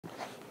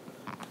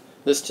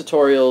This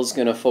tutorial is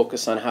going to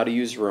focus on how to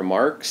use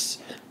Remarks.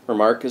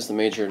 Remark is the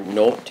major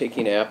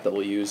note-taking app that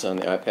we'll use on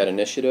the iPad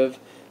initiative.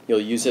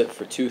 You'll use it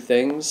for two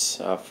things.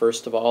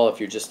 First of all, if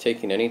you're just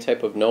taking any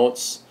type of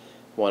notes,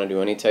 want to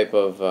do any type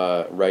of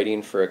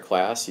writing for a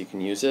class, you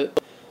can use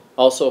it.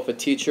 Also, if a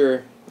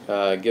teacher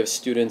gives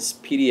students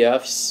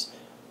PDFs,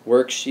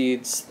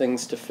 worksheets,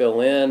 things to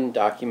fill in,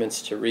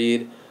 documents to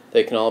read,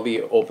 they can all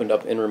be opened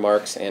up in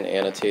Remarks and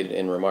annotated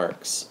in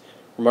Remarks.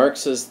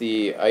 Remarks is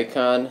the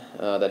icon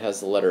that has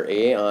the letter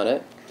A on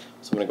it.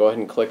 So I'm going to go ahead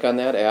and click on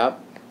that app.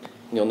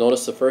 And you'll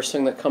notice the first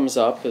thing that comes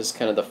up is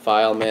kind of the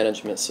file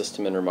management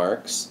system in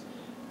Remarks.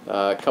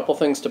 A couple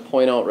things to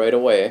point out right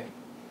away.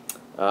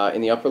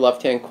 In the upper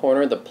left hand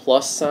corner, the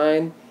plus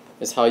sign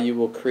is how you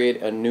will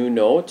create a new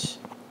note.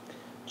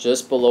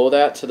 Just below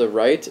that to the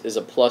right is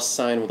a plus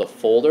sign with a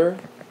folder.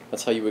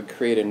 That's how you would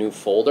create a new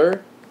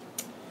folder.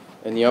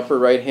 In the upper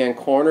right hand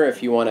corner,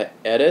 if you want to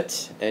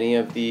edit any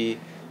of the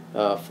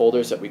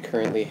folders that we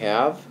currently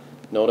have,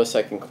 notice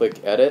I can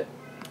click edit,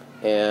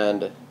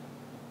 and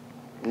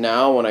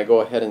now when I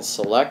go ahead and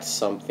select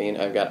something,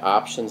 I've got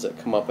options that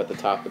come up at the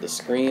top of the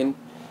screen.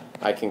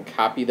 I can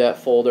copy that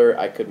folder,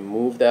 I could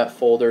move that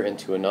folder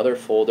into another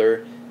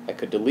folder, I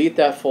could delete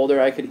that folder,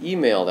 I could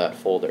email that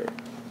folder.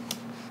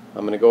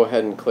 I'm going to go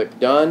ahead and click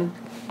done.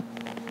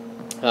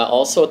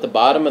 Also at the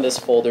bottom of this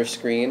folder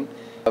screen,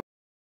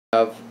 I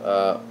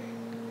have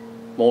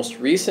most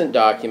recent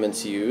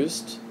documents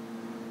used,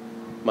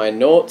 my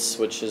notes,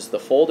 which is the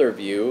folder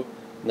view,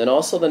 and then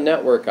also the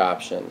network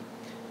option.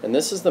 And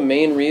this is the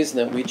main reason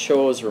that we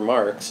chose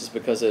Remarks, is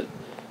because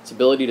its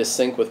ability to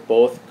sync with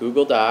both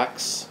Google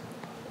Docs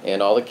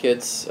and all the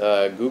kids'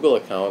 Google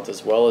account,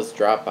 as well as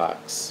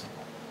Dropbox.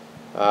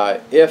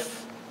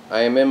 If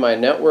I am in my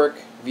network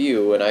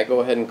view and I go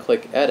ahead and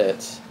click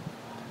edit,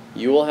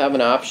 you will have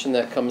an option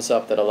that comes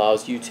up that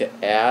allows you to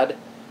add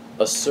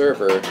a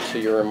server to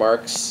your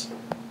Remarks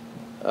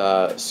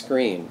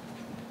screen.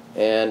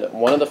 And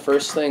one of the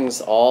first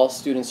things all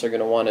students are going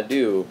to want to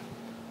do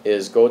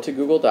is go to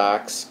Google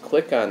Docs,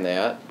 click on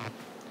that,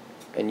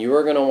 and you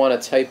are going to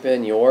want to type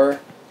in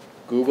your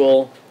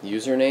Google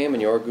username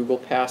and your Google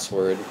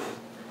password,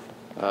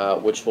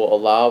 which will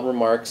allow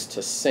Remarks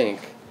to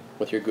sync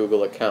with your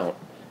Google account.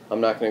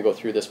 I'm not going to go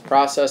through this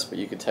process, but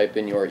you could type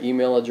in your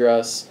email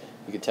address,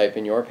 you could type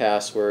in your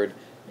password,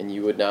 and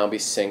you would now be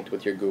synced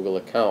with your Google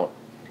account.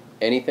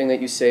 Anything that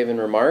you save in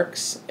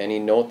Remarks, any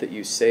note that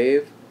you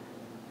save,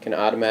 can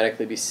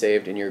automatically be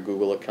saved in your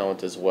Google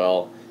account as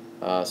well.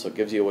 So it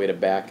gives you a way to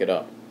back it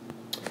up.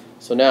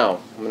 So now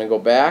I'm going to go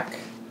back,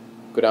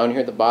 go down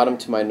here at the bottom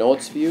to my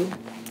notes view,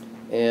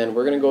 and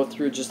we're going to go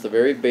through just the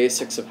very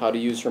basics of how to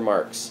use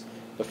Remarks.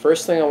 The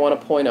first thing I want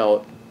to point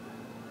out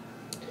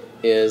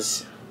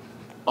is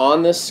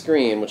on this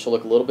screen, which will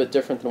look a little bit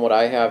different than what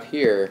I have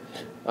here,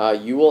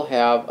 you will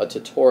have a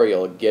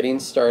tutorial, getting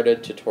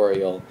started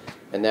tutorial,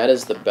 and that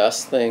is the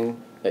best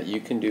thing that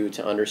you can do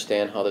to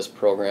understand how this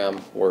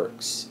program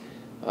works.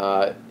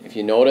 If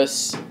you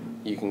notice,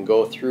 you can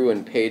go through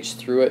and page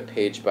through it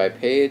page by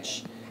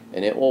page,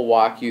 and it will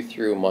walk you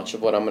through much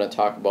of what I'm going to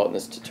talk about in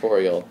this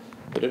tutorial,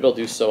 but it'll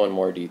do so in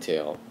more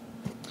detail.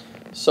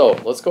 So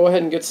let's go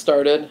ahead and get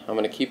started. I'm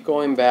going to keep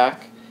going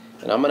back,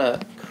 and I'm going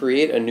to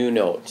create a new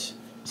note.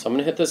 So I'm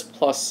going to hit this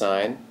plus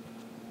sign,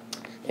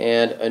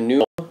 and a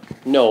new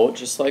note,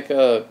 just like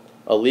a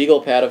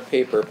legal pad of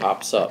paper,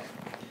 pops up.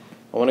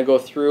 I want to go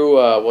through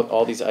what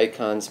all these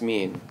icons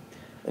mean.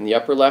 In the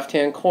upper left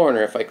hand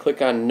corner, if I click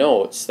on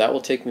Notes, that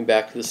will take me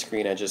back to the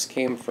screen I just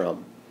came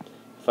from.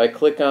 If I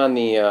click on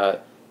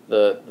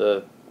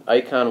the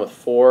icon with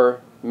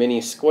 4 mini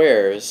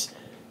squares,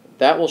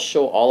 that will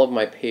show all of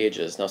my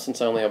pages. Now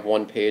since I only have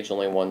one page,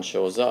 only one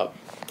shows up.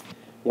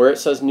 Where it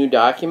says New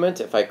Document,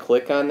 if I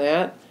click on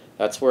that,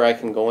 that's where I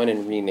can go in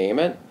and rename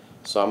it.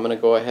 So I'm going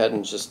to go ahead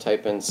and just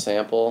type in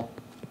Sample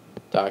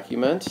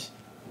Document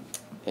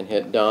and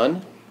hit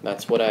Done.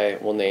 That's what I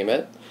will name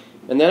it.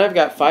 And then I've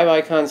got 5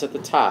 icons at the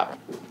top.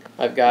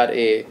 I've got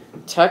a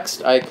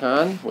text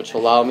icon, which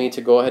will allow me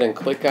to go ahead and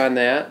click on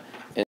that.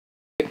 And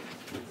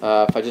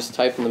if I just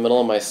type in the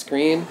middle of my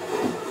screen,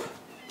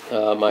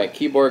 my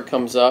keyboard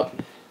comes up,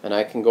 and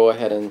I can go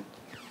ahead and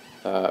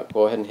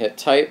hit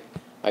type.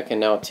 I can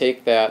now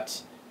take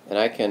that, and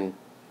I can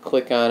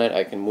click on it.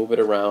 I can move it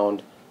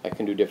around. I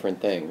can do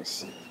different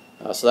things.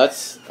 So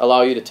that's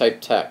allow you to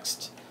type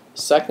text.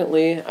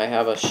 Secondly, I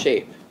have a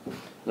shape.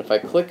 And if I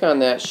click on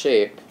that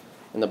shape,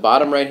 in the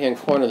bottom right hand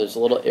corner there's a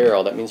little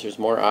arrow. That means there's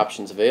more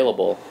options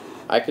available.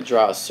 I could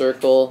draw a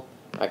circle,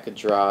 I could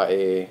draw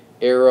a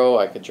arrow,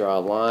 I could draw a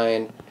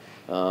line.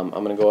 I'm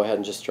going to go ahead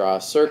and just draw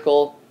a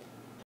circle.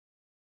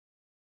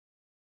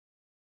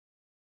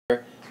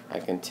 I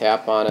can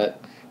tap on it.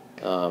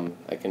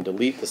 I can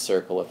delete the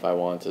circle if I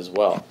want as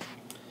well.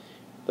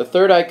 The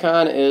third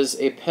icon is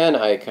a pen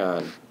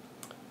icon.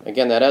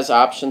 Again, that has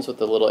options with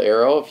the little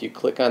arrow. If you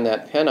click on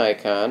that pen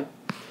icon,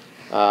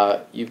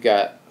 you've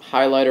got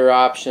highlighter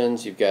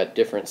options, you've got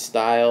different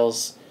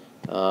styles,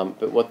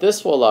 but what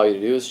this will allow you to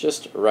do is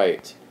just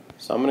write.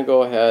 So I'm going to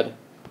go ahead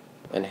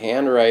and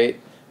handwrite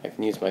I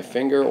can use my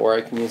finger or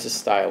I can use a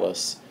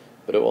stylus,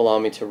 but it will allow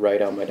me to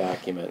write on my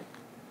document.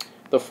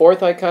 The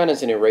fourth icon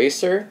is an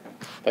eraser.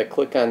 If I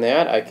click on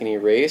that, I can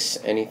erase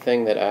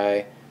anything that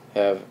I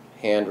have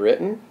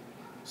handwritten.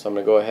 So I'm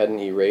going to go ahead and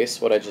erase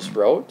what I just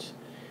wrote.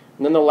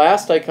 And then the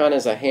last icon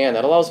is a hand.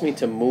 That allows me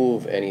to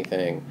move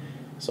anything.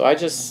 So I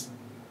just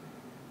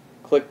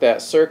click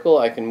that circle,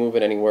 I can move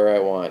it anywhere I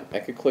want. I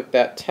could click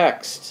that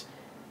text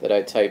that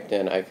I typed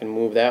in. I can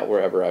move that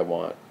wherever I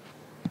want.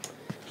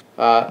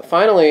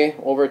 Finally,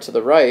 over to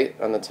the right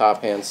on the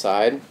top hand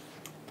side,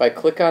 if I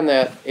click on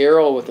that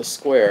arrow with a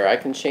square, I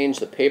can change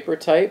the paper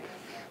type.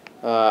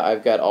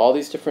 I've got all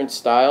these different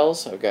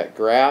styles. I've got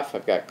graph,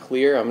 I've got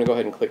clear. I'm going to go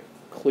ahead and click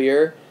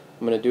clear.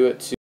 I'm going to do it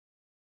to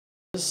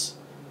this,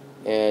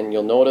 and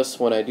you'll notice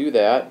when I do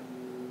that,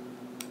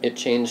 it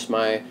changed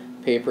my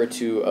paper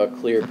to a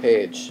clear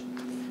page.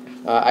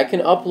 I can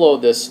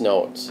upload this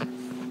note.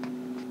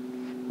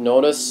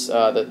 Notice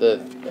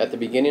that at the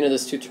beginning of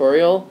this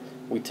tutorial,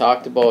 we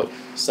talked about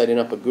setting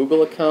up a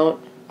Google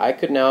account. I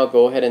could now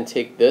go ahead and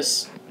take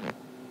this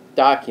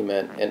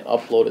document and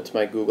upload it to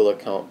my Google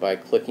account by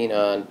clicking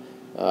on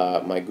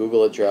my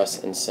Google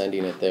address and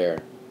sending it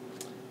there.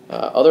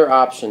 Other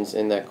options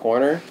in that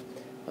corner,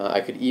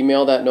 I could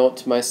email that note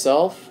to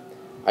myself.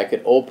 I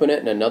could open it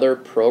in another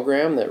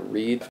program that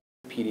reads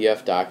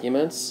PDF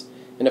documents.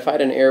 And if I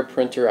had an Air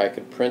printer, I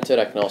could print it.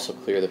 I can also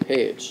clear the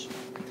page.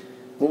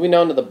 Moving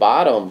down to the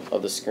bottom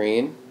of the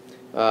screen,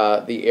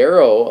 the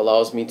arrow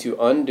allows me to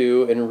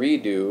undo and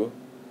redo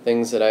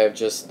things that I have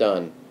just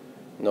done.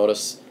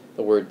 Notice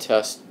the word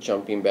test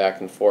jumping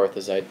back and forth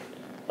as I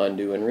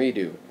undo and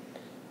redo.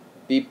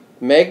 The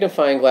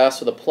magnifying glass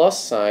with a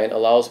plus sign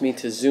allows me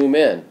to zoom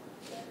in.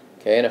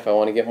 Okay, and if I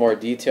want to get more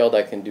detailed,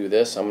 I can do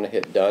this. I'm going to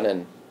hit done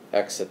and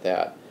exit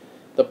that.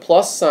 The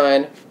plus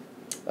sign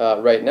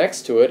right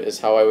next to it is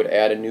how I would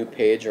add a new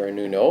page or a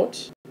new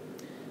note.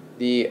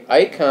 The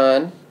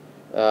icon,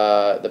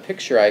 the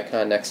picture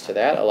icon next to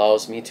that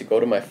allows me to go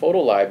to my photo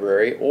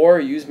library or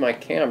use my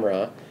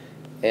camera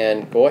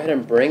and go ahead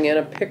and bring in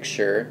a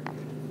picture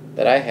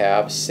that I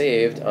have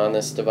saved on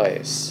this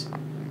device.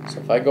 So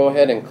if I go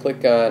ahead and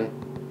click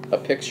on a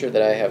picture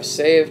that I have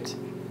saved,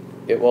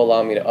 it will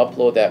allow me to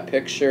upload that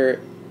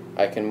picture.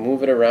 I can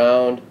move it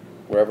around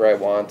wherever I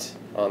want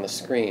on the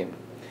screen.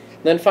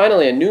 And then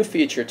finally, a new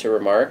feature to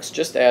Remarks,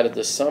 just added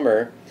this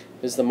summer,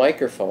 is the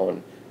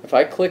microphone. If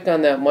I click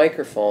on that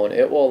microphone,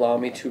 it will allow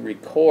me to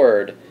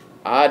record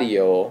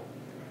audio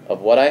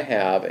of what I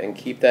have and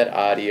keep that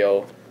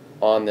audio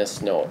on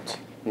this note.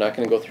 I'm not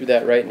going to go through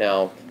that right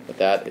now, but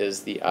that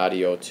is the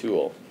audio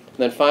tool. And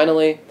then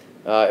finally,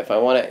 if I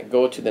want to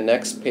go to the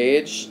next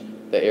page,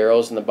 the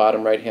arrows in the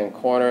bottom right hand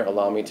corner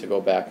allow me to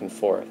go back and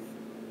forth.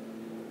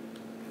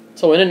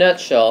 So in a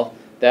nutshell,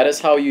 that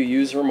is how you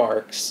use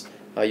Remarks.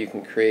 You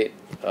can create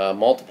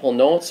multiple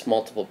notes,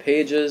 multiple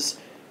pages.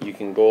 You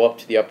can go up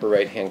to the upper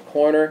right hand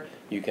corner.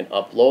 You can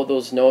upload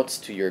those notes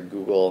to your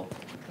Google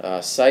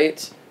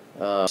site.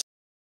 Note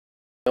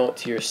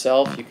to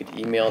yourself, you could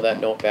email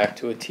that note back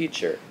to a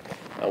teacher.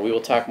 We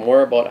will talk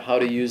more about how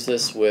to use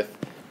this with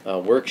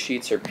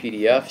worksheets or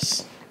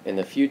PDFs in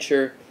the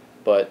future,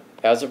 but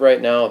as of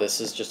right now, this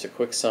is just a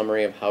quick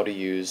summary of how to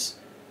use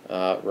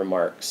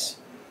Remarks.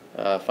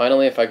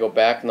 Finally, if I go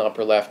back in the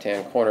upper left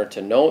hand corner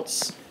to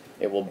Notes,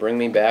 it will bring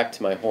me back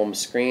to my home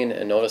screen,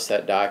 and notice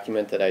that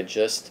document that I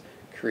just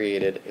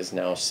created is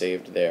now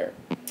saved there.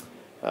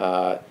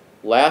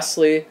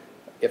 Lastly,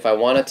 if I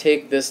want to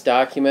take this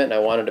document and I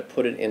wanted to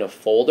put it in a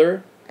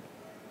folder,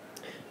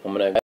 I'm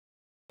going to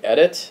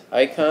Edit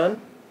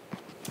icon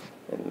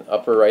in the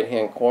upper right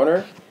hand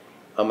corner.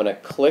 I'm going to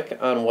click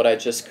on what I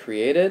just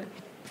created,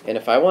 and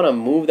if I want to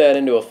move that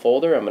into a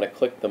folder, I'm going to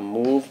click the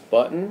Move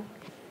button,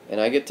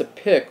 and I get to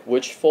pick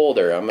which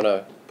folder. I'm going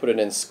to put it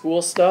in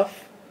School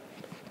Stuff.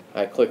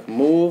 I click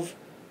Move,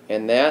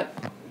 and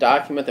that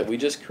document that we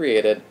just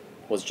created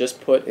was just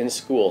put in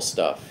School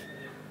Stuff.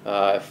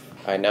 If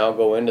I now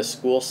go into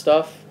School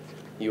Stuff,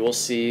 you will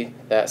see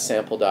that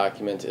sample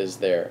document is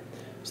there.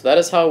 So that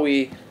is how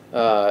we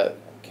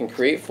can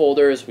create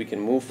folders. We can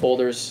move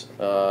folders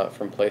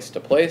from place to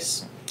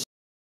place.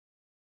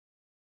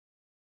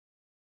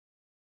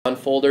 On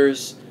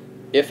folders,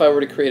 if I were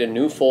to create a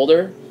new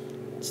folder,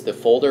 it's the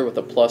folder with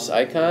a plus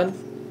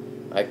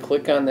icon. I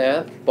click on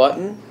that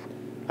button.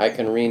 I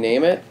can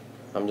rename it.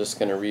 I'm just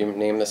going to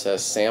rename this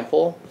as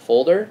Sample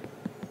Folder.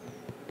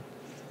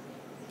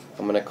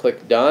 I'm going to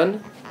click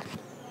Done.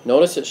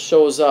 Notice it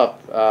shows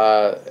up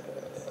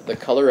the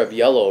color of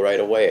yellow right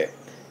away.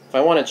 If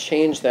I want to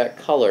change that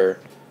color,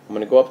 I'm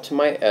going to go up to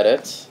my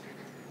Edit,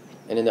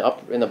 and in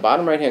the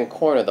bottom right hand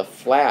corner, the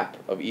flap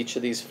of each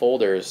of these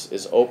folders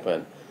is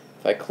open.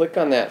 If I click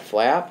on that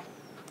flap,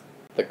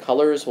 the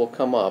colors will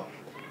come up,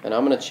 and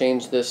I'm going to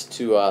change this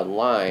to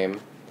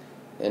lime,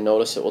 and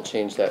notice it will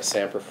change that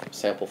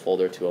sample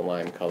folder to a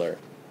lime color.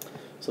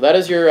 So that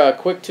is your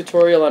quick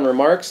tutorial on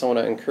Remarks. I want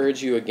to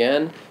encourage you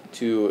again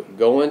to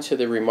go into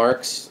the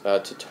Remarks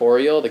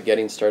tutorial, the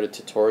Getting Started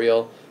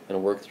tutorial,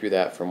 and work through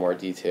that for more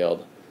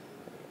detailed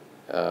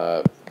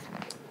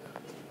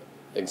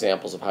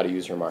examples of how to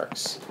use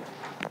remarks.